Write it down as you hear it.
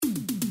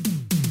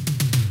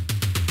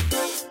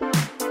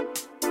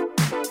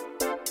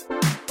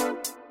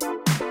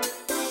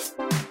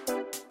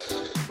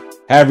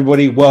Hey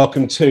everybody,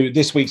 welcome to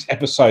this week's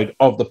episode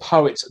of the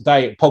Poets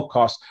Day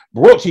podcast,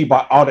 brought to you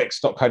by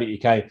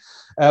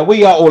ardex.co.uk.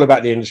 We are all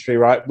about the industry,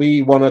 right?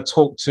 We want to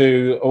talk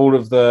to all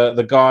of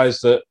the guys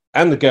that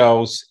and the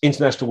girls,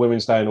 International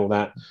Women's Day and all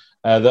that,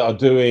 that are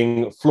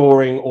doing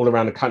flooring all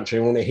around the country.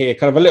 We want to hear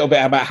kind of a little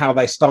bit about how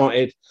they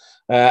started,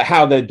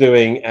 how they're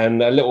doing,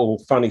 and a little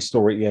funny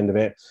story at the end of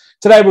it.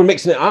 Today we're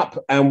mixing it up,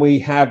 and we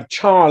have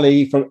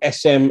Charlie from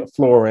SM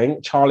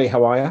Flooring. Charlie,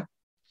 how are you?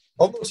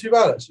 I'm not too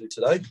bad actually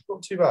today.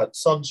 Not too bad.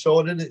 Sun's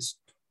shining. It's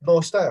a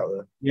nice day out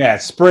there. Yeah,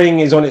 spring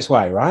is on its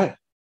way, right?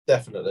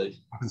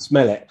 Definitely. I can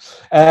smell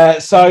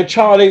it. So,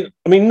 Charlie,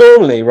 I mean,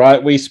 normally,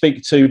 right, we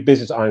speak to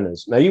business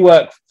owners. Now, you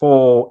work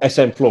for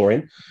SM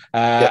Flooring,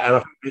 and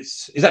I think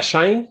is that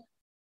Shane?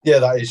 Yeah,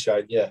 that is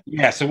Shane. Yeah.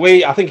 Yeah. So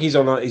I think he's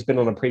been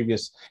on a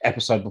previous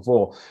episode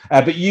before.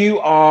 But you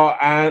are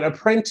an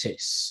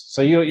apprentice.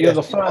 So you're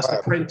the first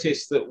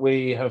apprentice that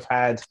we have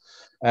had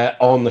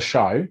on the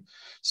show.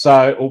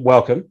 So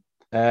welcome.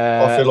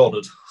 I feel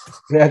honoured.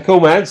 Yeah,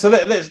 cool, man. So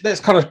let's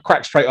kind of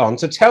crack straight on.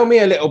 So tell me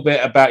a little bit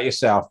about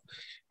yourself.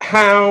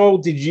 How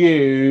did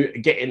you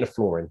get into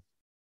flooring?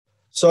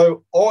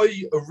 So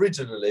I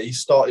originally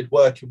started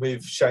working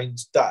with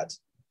Shane's dad.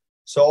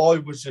 So I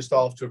was just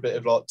after a bit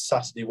of like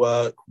Saturday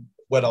work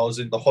when I was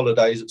in the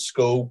holidays at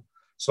school.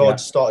 So I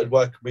started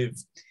working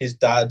with his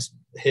dad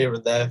here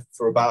and there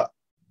for about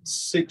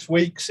 6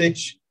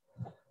 weeks-ish.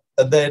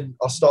 And then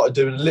I started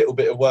doing a little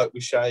bit of work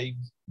with Shane,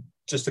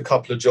 just a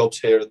couple of jobs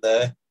here and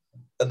there.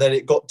 And then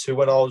it got to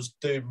when I was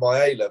doing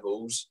my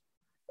A-levels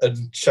and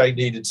Shane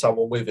needed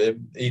someone with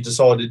him, he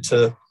decided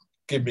to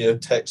give me a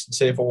text and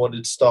see if I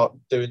wanted to start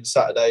doing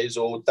Saturdays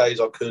or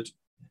days I could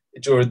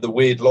during the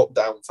weird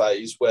lockdown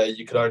phase where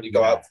you could only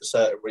go out for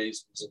certain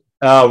reasons.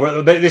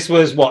 Oh, this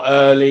was what,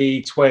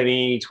 early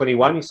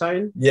 2021, you're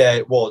saying? Yeah,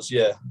 it was,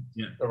 yeah.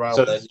 Around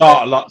so then.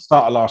 Start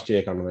of last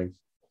year kind of thing.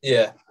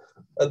 Yeah.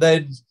 And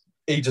then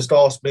he just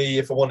asked me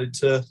if I wanted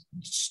to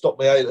stop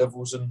my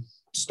A-levels and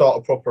start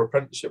a proper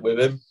apprenticeship with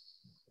him.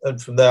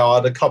 And from there, I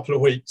had a couple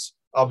of weeks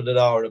umming and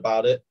ahhing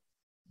about it.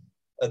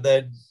 And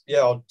then,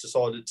 I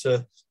decided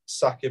to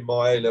sack in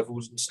my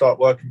A-levels and start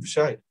working for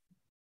Shane.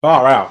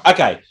 Far out.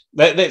 Okay,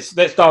 let's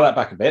dial that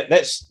back a bit.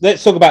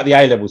 Let's talk about the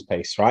A-levels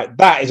piece, right?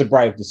 That is a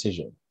brave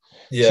decision.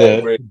 Yeah,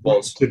 it really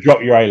was. To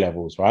drop your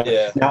A-levels, right?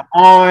 Yeah. Now,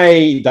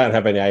 I don't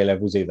have any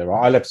A-levels either,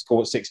 right? I left school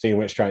at 16,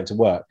 went straight into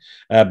work.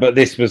 But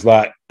this was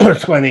like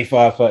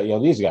 25, 30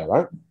 odd years ago,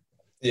 right?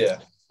 Yeah.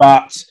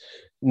 But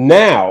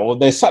now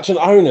there's such an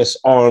onus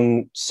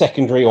on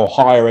secondary or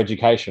higher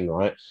education,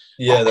 right?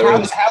 Yeah.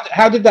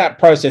 How did that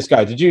process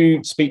go? Did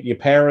you speak to your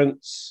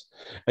parents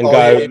and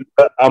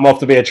I'm off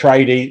to be a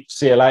tradie,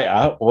 see you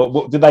later?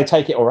 Or did they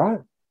take it all right?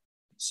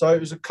 So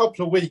it was a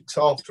couple of weeks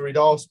after he'd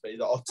asked me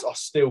that I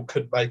still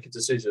couldn't make a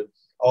decision.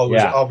 I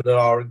was umming and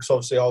ahhing because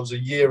obviously I was a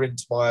year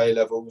into my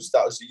A-levels.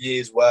 That was a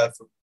year's worth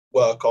of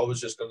work I was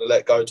just going to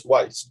let go to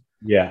waste.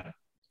 Yeah.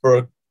 For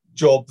a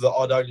job that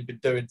I'd only been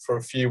doing for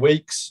a few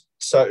weeks.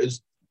 So it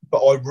was,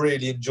 but I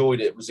really enjoyed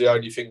it. It was the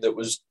only thing that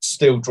was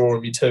still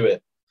drawing me to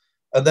it.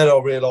 And then I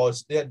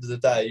realised at the end of the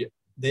day,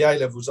 the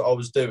A-levels that I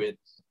was doing,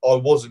 I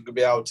wasn't going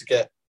to be able to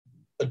get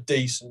a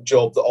decent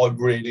job that I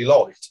really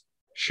liked.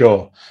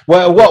 Sure.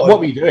 Well, what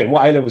were you doing?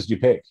 What A-levels did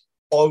you pick?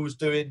 I was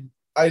doing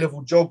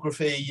A-level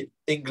geography,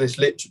 English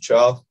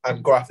literature,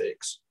 and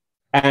graphics.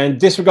 And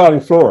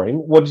disregarding flooring,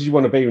 what did you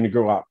want to be when you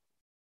grew up?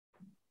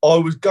 I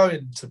was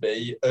going to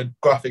be a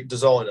graphic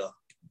designer.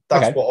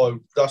 That's what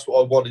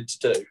I wanted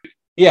to do.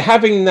 Yeah,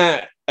 having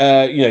that,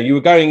 you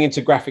were going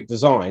into graphic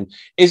design.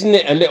 Isn't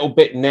it a little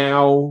bit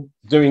now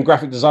doing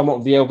graphic design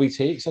with the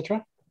LVT,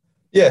 etc.?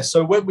 Yeah.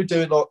 So when we're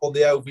doing like on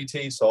the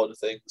LVT side of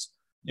things,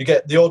 you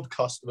get the odd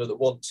customer that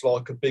wants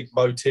like a big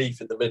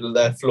motif in the middle of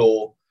their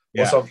floor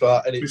or something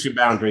like that. And it's pushing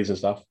boundaries and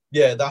stuff.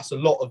 Yeah, that's a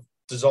lot of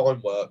design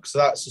work. So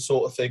that's the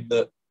sort of thing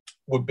that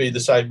would be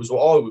the same as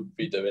what I would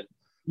be doing.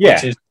 Yeah.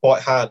 Which is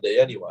quite handy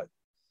anyway.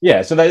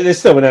 Yeah, so there's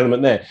still an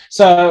element there.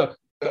 So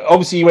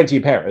obviously you went to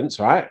your parents,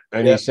 right?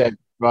 And you said,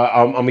 right,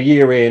 I'm a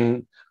year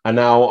in and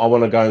now I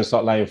want to go and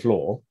start laying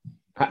floor.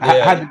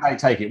 How did they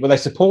take it? Were they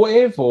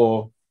supportive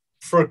or?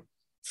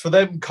 For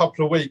them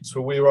couple of weeks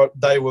when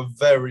they were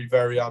very,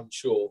 very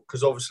unsure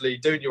because obviously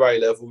doing your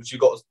A-levels,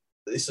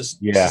 it's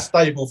a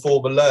stable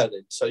form of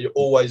learning. So you're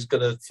always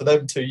going to, for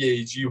them 2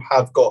 years, you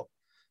have got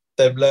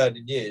them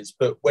learning years.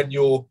 But when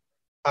you're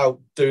out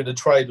doing a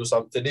trade or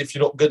something, if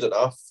you're not good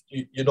enough,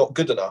 you're not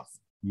good enough.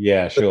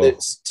 Yeah, sure.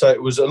 So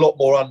it was a lot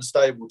more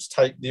unstable to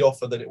take the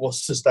offer than it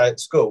was to stay at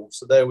school.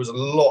 So there was a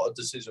lot of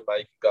decision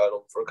making going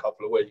on for a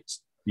couple of weeks.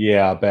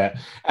 Yeah, I bet.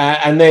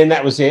 And then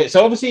that was it.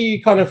 So obviously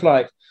you kind of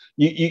like,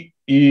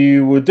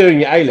 you were doing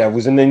your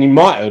A-levels and then you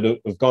might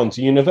have gone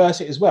to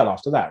university as well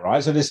after that,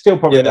 right? So there's still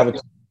probably another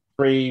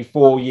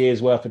 3-4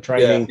 years worth of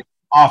training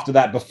after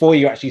that before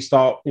you actually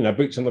start,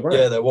 boots on the ground.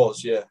 Yeah, there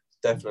was. Yeah,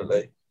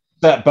 definitely.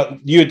 But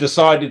you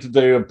decided to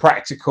do a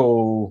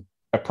practical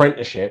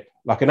apprenticeship,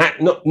 like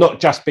not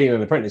just being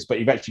an apprentice, but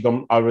you've actually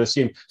gone, I would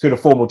assume, through the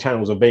formal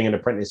channels of being an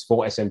apprentice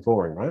for SM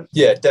Flooring, right?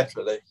 Yeah,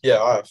 definitely. Yeah,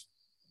 I have.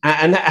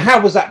 And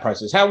how was that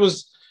process? How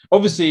was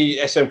obviously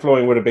SM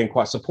Flooring would have been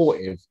quite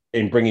supportive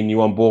in bringing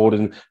you on board,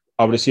 and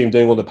I would assume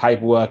doing all the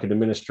paperwork and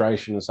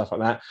administration and stuff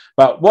like that.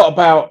 But what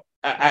about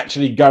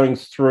actually going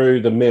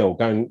through the mill,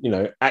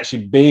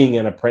 actually being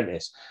an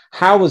apprentice?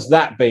 How has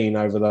that been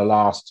over the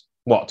last,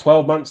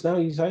 12 months now,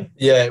 you say?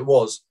 Yeah, it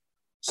was.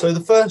 So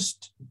the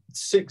first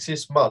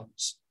 6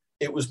 months,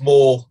 it was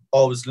more,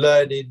 I was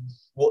learning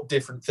what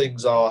different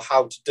things are,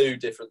 how to do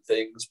different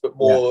things, but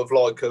more of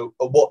like a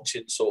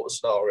watching sort of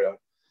scenario.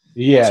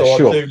 Yeah, so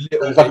sure. I do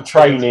little it's like a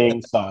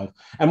training side.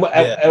 And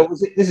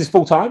this is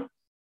full time?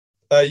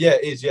 Yeah,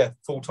 it is. Yeah,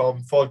 full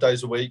time, 5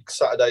 days a week,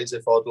 Saturdays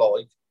if I'd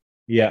like.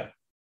 Yeah,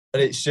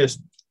 and it's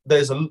just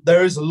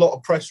there is a lot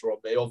of pressure on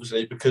me,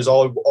 obviously, because I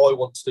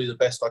want to do the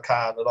best I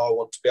can and I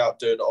want to be out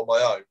doing it on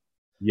my own.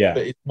 Yeah,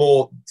 but it's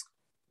more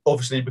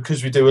obviously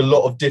because we do a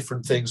lot of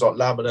different things like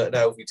laminate and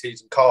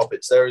LVTs and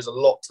carpets. There is a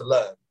lot to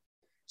learn,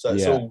 so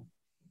it's all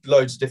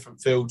loads of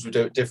different fields we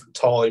do at different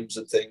times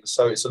and things.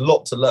 So it's a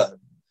lot to learn.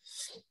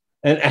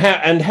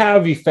 And how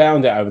have you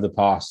found it over the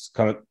past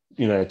kind of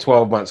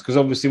 12 months? Because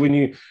obviously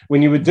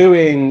when you were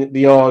doing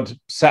the odd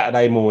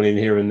Saturday morning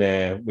here and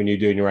there when you're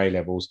doing your A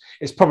levels,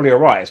 it's probably all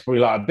right. It's probably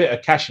like a bit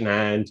of cash in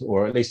hand,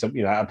 or at least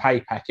a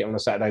pay packet on a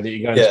Saturday that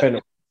you go and spend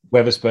at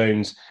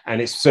Wetherspoons,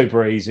 and it's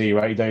super easy,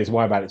 right? You don't need to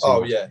worry about it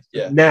too much.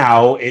 Yeah.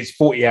 Now it's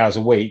 40 hours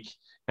a week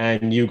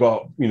and you've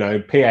got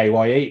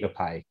PAYE to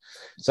pay.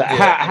 So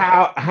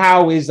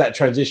how is that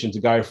transition to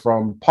go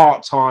from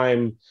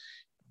part-time,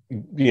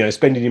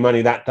 spending your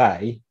money that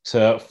day,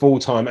 to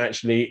full-time?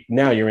 Actually,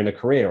 now you're in a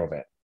career of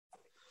it.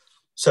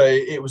 So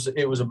it was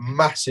a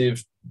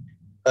massive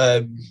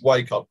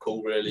wake-up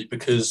call, really,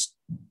 because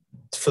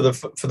for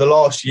the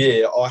last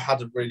year I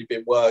hadn't really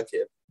been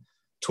working,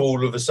 to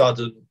all of a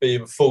sudden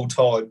being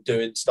full-time,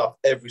 doing stuff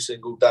every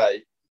single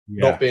day,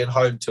 not being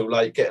home till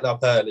late, getting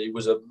up early,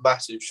 was a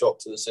massive shock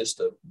to the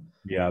system.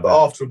 But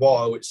after a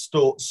while it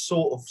sort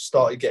of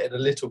started getting a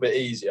little bit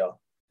easier,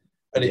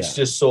 and it's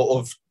just sort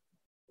of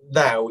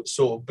now it's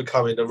sort of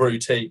becoming a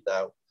routine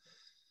now.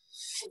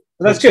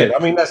 That's good. I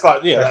mean, that's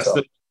like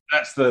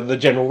that's the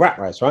general rat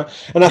race, right?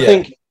 And I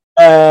think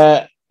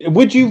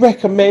would you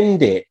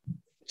recommend it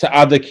to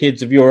other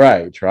kids of your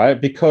age, right?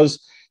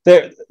 Because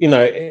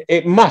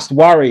it must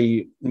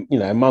worry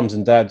mums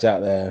and dads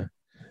out there,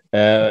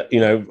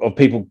 of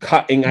people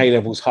cutting A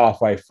levels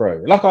halfway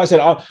through. Like I said,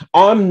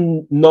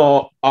 I'm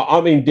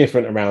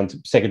indifferent around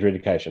secondary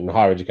education and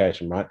higher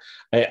education, right?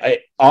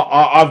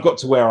 I've got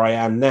to where I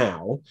am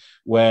now,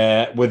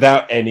 where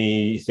without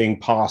anything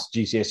past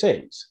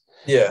GCSEs.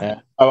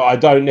 I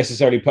don't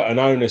necessarily put an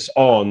onus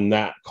on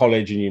that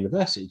college and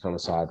university kind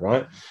of side,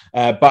 right?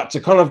 But to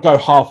kind of go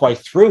halfway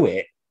through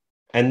it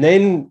and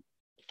then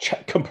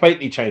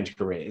completely change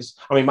careers.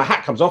 I mean, my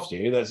hat comes off to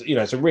you. That's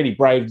it's a really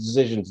brave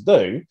decision to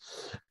do.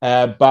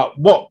 But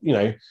what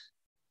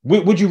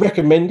would you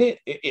recommend it?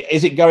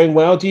 Is it going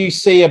well? Do you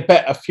see a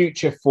better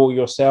future for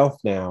yourself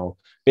now,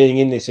 being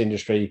in this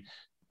industry,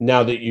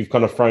 now that you've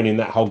kind of thrown in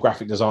that whole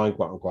graphic design,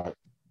 quote unquote?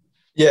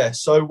 Yeah.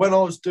 So when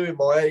I was doing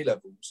my A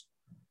levels,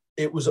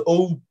 it was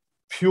all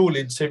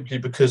purely and simply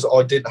because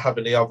I didn't have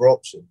any other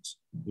options.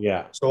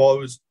 Yeah.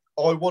 So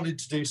I wanted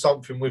to do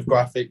something with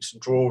graphics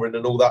and drawing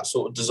and all that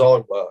sort of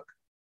design work,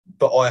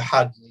 but I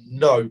had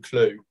no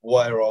clue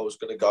where I was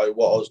going to go,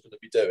 what I was going to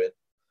be doing.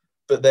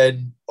 But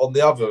then on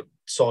the other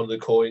side of the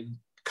coin,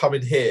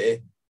 coming here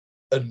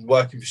and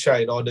working for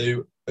Shane, I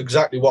knew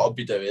exactly what I'd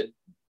be doing.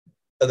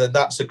 And then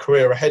that's a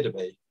career ahead of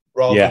me,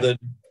 rather than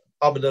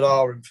umming and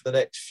ahhing for the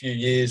next few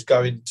years,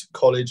 going to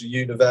college or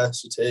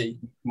university.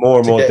 More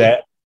and more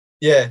debt.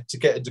 To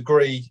get a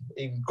degree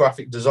in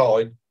graphic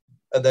design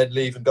and then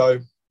leave and go,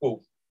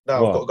 well,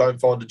 now I've got to go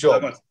and find a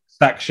job.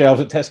 Stack shelves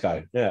at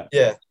Tesco.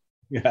 Yeah,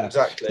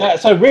 exactly.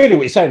 So really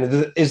what you're saying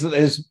is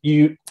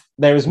that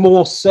there is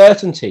more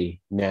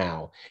certainty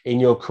now in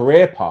your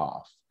career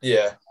path.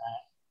 Yeah.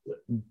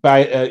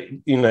 By,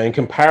 in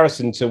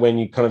comparison to when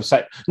you kind of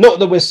say, not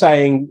that we're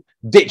saying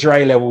ditch your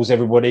A levels,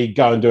 everybody,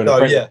 go and do an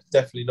apprentice. Yeah,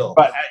 definitely not.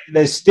 But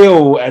there's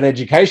still an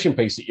education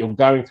piece that you're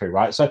going through,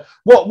 right? So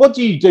what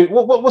do you do?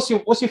 What's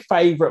your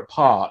favourite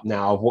part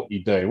now of what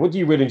you do? What do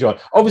you really enjoy?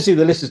 Obviously,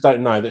 the listeners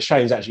don't know that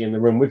Shane's actually in the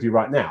room with you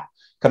right now,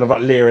 kind of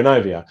like leering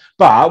over you.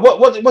 But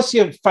what's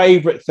your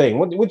favourite thing?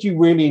 What do you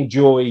really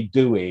enjoy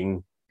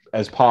doing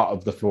as part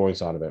of the flooring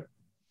side of it?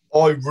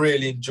 I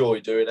really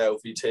enjoy doing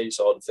LVT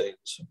side of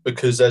things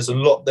because there's a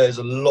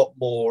lot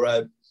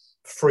more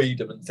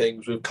freedom and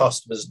things with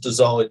customers'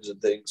 designs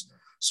and things.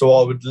 So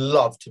I would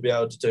love to be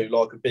able to do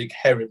like a big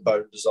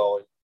herringbone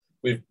design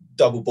with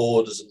double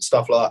borders and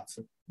stuff like that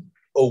for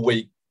all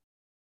week,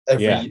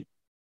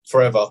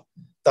 forever.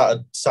 That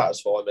would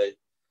satisfy me.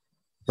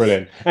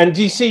 Brilliant. And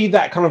do you see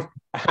that kind of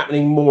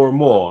happening more and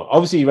more?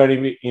 Obviously,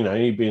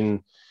 you've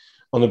been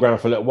on the ground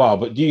for a little while,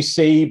 but do you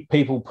see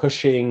people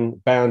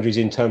pushing boundaries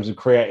in terms of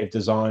creative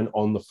design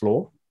on the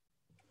floor?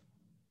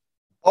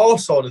 Our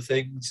side of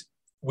things,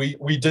 we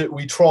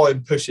try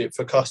and push it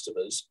for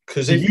customers,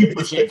 because if you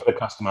push it for the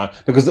customer,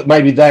 because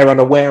maybe they're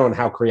unaware on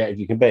how creative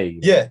you can be.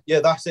 Yeah,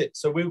 that's it.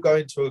 So we'll go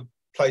into a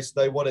place,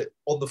 they want it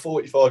on the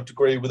 45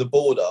 degree with a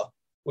border,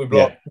 We'd be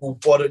like, well,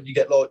 why don't you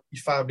get like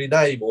your family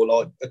name or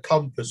like a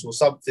compass or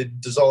something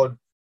design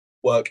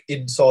work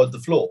inside the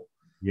floor?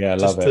 Yeah, I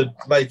just love it. to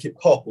make it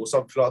pop or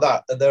something like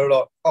that. And they were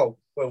like, oh,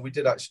 well, we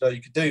didn't actually know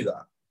you could do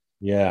that.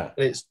 Yeah.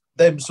 And it's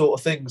them sort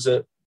of things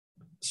that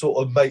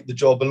sort of make the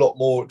job a lot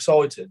more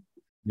exciting.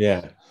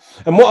 Yeah.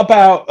 And what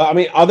about, I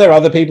mean, are there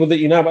other people that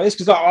you know about this?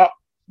 Because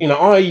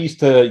I used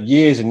to,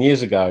 years and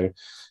years ago,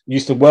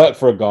 used to work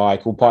for a guy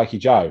called Pikey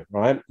Joe,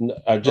 right?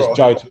 Just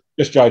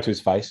Joe to his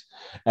face.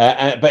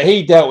 But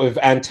he dealt with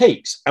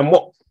antiques. And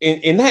what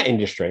in that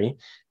industry,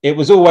 it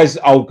was always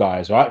old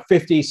guys, right?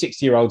 50,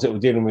 60-year-olds that were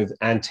dealing with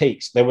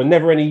antiques. There were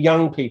never any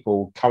young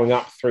people coming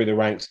up through the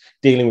ranks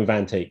dealing with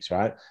antiques,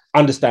 right?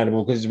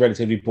 Understandable, because it's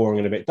relatively boring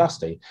and a bit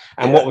dusty.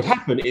 And what would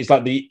happen is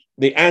like the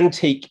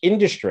antique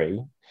industry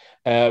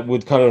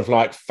would kind of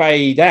like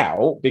fade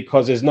out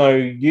because there's no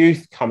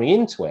youth coming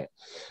into it.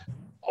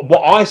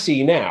 What I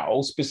see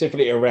now,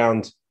 specifically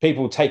around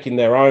people taking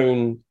their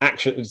own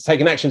actions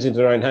into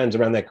their own hands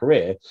around their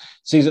career,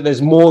 sees that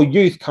there's more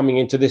youth coming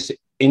into this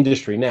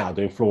industry now,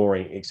 doing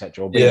flooring,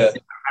 etc., or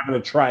having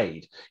a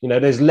trade.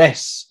 There's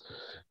less.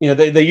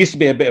 There used to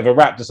be a bit of a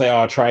rap to say,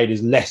 "Oh, trade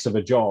is less of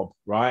a job,"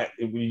 right?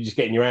 You're just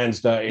getting your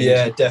hands dirty.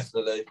 Yeah,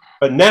 definitely.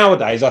 But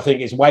nowadays, I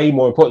think it's way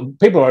more important.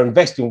 People are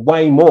investing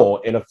way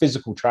more in a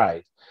physical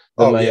trade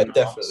than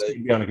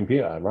definitely behind a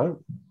computer, right?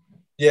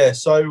 Yeah.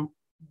 So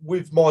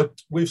with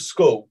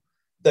school,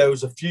 there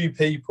was a few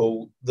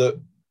people that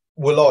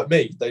were like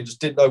me. They just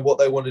didn't know what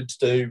they wanted to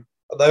do,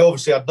 and they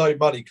obviously had no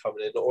money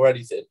coming in or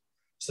anything.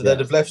 So they'd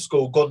have left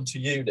school, gone to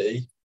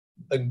uni,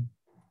 and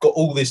got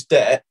all this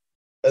debt,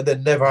 and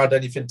then never had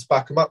anything to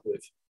back them up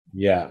with.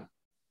 Yeah.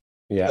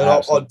 And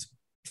I'd,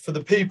 for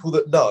the people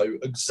that know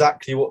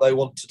exactly what they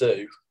want to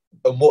do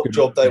and what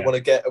job they want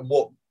to get and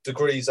what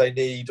degrees they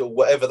need or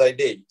whatever they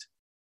need,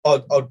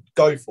 I'd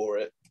go for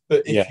it.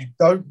 But if you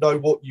don't know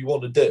what you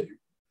want to do,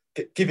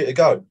 give it a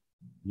go.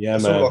 Yeah,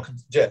 that's all I can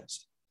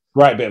suggest.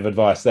 Great bit of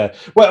advice there.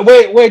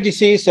 Where do you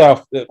see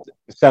yourself? It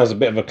sounds a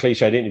bit of a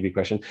cliched interview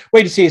question.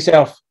 Where do you see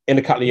yourself in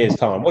a couple of years'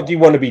 time? What do you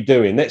want to be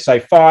doing? Let's say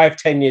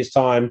 5-10 years'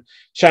 time.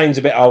 Shane's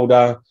a bit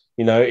older.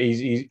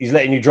 He's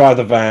letting you drive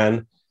the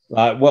van.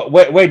 Like,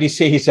 where do you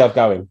see yourself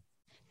going?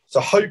 So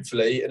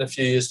hopefully, in a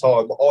few years'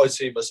 time, I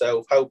see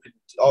myself helping.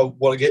 I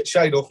want to get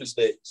Shane off his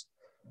knees,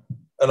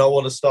 and I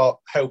want to start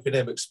helping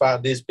him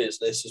expand his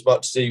business as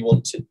much as he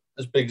wants it,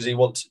 as big as he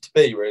wants it to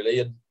be, really,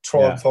 and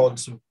try and find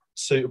some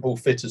suitable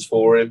fitters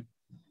for him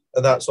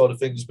and that sort of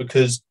things,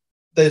 because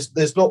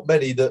there's not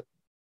many that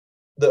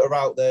are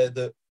out there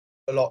that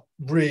are like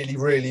really,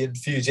 really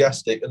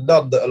enthusiastic, and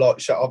none that are like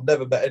Shane. I've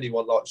never met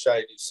anyone like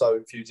Shane who's so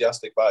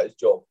enthusiastic about his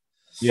job.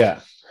 Yeah.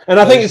 And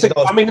I think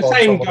the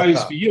same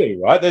goes for you,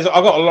 right? I've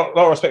got a lot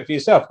of respect for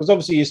yourself, because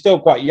obviously you're still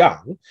quite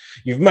young.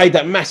 You've made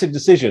that massive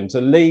decision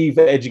to leave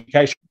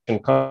education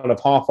kind of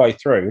halfway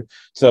through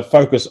to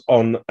focus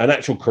on an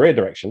actual career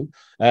direction,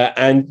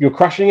 and you're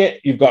crushing it.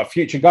 You've got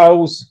future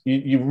goals.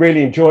 You're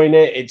really enjoying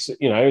it.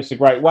 It's a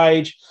great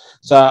wage.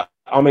 So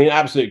I mean,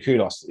 absolute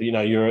kudos.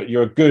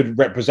 You're a good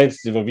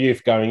representative of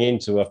youth going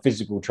into a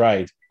physical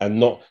trade and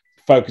not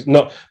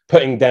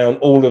putting down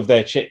all of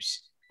their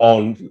chips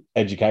on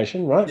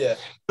education, right? Yeah.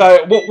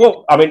 So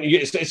what I mean,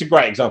 it's a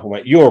great example,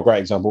 mate. You're a great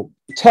example.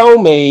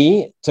 Tell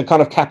me, to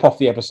kind of cap off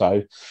the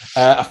episode,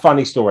 a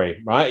funny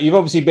story, right? You've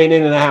obviously been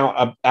in and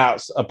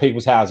out of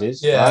people's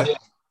houses, right?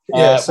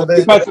 So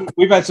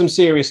we've had some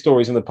serious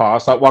stories in the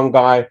past. Like one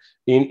guy,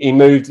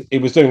 he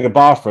was doing a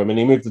bathroom and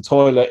he moved the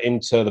toilet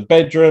into the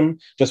bedroom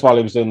just while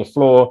he was doing the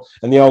floor.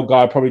 And the old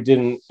guy probably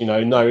didn't,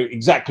 know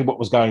exactly what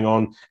was going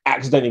on.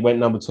 Accidentally went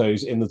number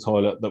twos in the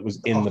toilet that was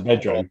in the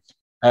bedroom.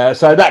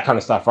 So that kind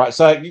of stuff, right?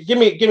 So give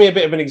me a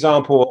bit of an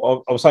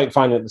example of something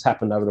funny that's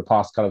happened over the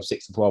past kind of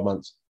 6 to 12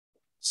 months.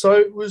 So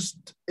it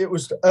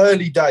was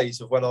early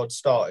days of when I'd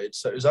started.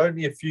 So it was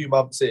only a few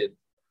months in,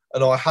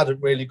 and I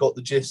hadn't really got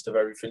the gist of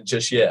everything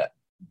just yet.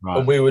 Right.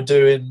 And we were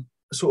doing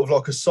sort of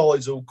like a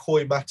sisal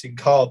koi matting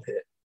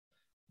carpet.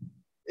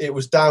 It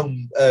was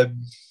down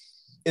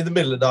in the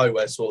middle of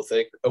nowhere sort of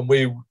thing, and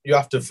you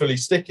have to fully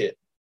stick it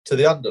to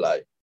the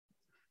underlay.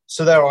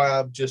 So there I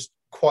am, just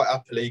quite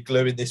happily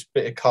gluing this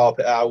bit of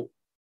carpet out,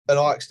 and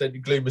I accidentally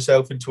glued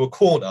myself into a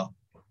corner.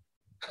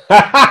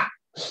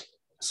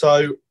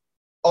 So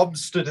I'm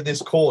stood in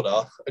this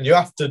corner, and you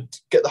have to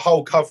get the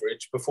whole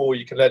coverage before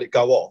you can let it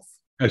go off.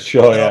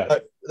 Sure, yeah.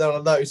 Then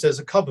I noticed there's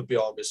a cupboard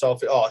behind me, so I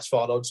think, it's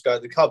fine, I'll just go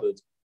in the cupboard.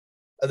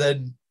 And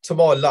then, to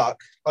my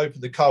luck,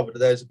 open the cupboard,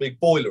 and there's a big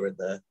boiler in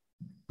there.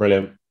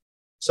 Brilliant.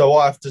 So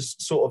I have to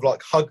sort of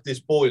like hug this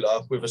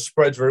boiler with a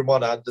spreader in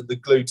one hand and the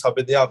glue tub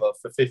in the other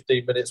for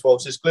 15 minutes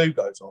whilst this glue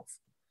goes off.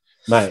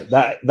 Mate,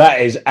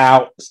 that is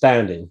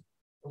outstanding.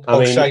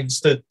 Shane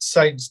stood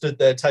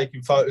there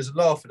taking photos and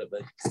laughing at me.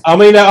 I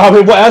mean,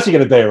 what else are you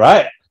going to do,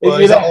 right? Well,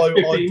 I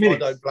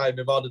don't blame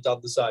him. I'd have done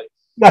the same.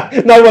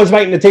 No one's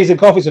making the teas and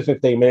coffees for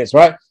 15 minutes,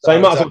 right? So you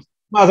might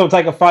as well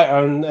take a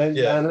photo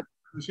and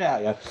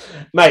shout, yeah,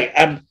 mate.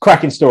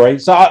 Cracking story.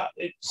 So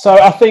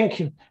I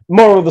think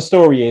moral of the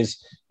story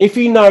is, if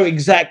you know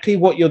exactly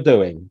what you're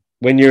doing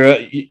when you're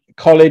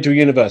college or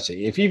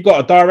university. If you've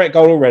got a direct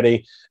goal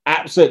already,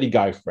 absolutely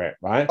go for it,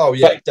 right? Oh,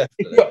 yeah, but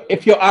definitely.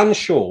 If you're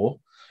unsure,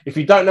 if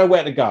you don't know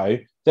where to go,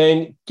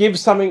 then give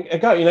something a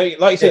go. You know,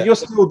 like you said, you're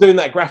still doing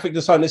that graphic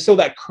design. There's still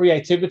that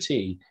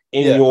creativity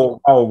in your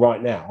goal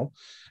right now.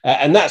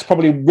 And that's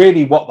probably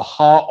really what the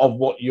heart of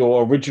what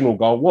your original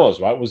goal was,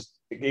 right? Was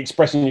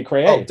expressing your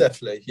creativity. Oh,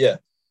 definitely, yeah.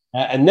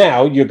 And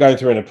now you're going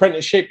through an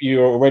apprenticeship.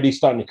 You're already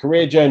starting a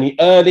career journey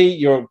early.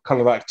 You're kind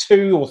of like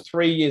 2 or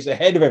 3 years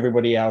ahead of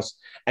everybody else.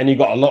 And you've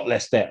got a lot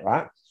less debt,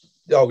 right?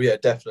 Oh, yeah,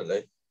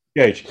 definitely.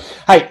 Huge.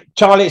 Hey,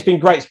 Charlie, it's been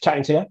great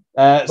chatting to you.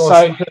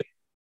 So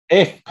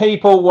if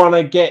people want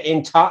to get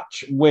in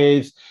touch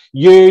with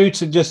you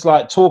to just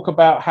like talk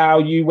about how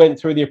you went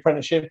through the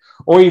apprenticeship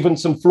or even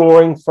some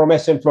flooring from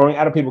SM Flooring,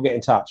 how do people get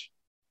in touch?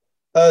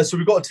 So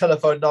we've got a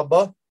telephone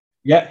number.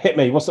 Yeah, hit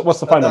me. What's the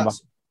phone number?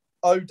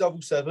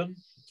 077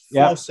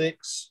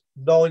 46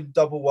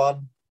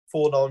 911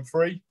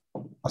 493.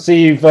 I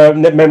see you've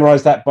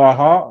memorised that by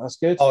heart. That's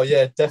good. Oh,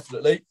 yeah,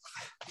 definitely.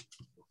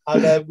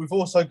 And we've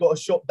also got a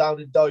shop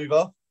down in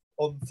Dover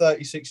on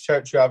 36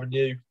 Churchill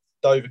Avenue,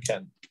 Dover,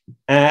 Kent.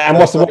 And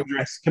what's the web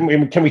address? Can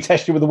we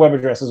test you with the web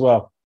address as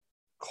well?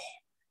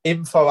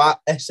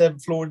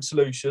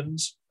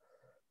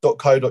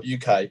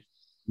 info@smflooringsolutions.co.uk.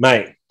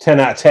 Mate, 10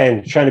 out of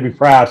 10. Trying to be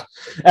proud.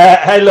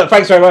 Hey, look,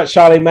 thanks very much,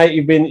 Charlie, mate.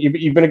 You've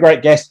been a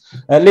great guest.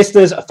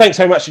 Listeners, thanks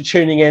so much for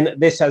tuning in.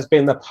 This has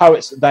been the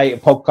Poets Day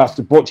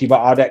podcast brought to you by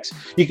Ardex.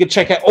 You can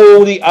check out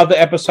all the other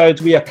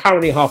episodes. We are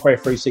currently halfway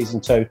through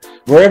season 2.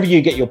 Wherever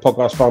you get your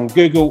podcast from,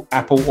 Google,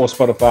 Apple, or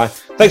Spotify.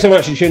 Thanks so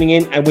much for tuning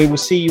in, and we will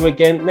see you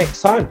again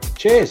next time.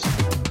 Cheers.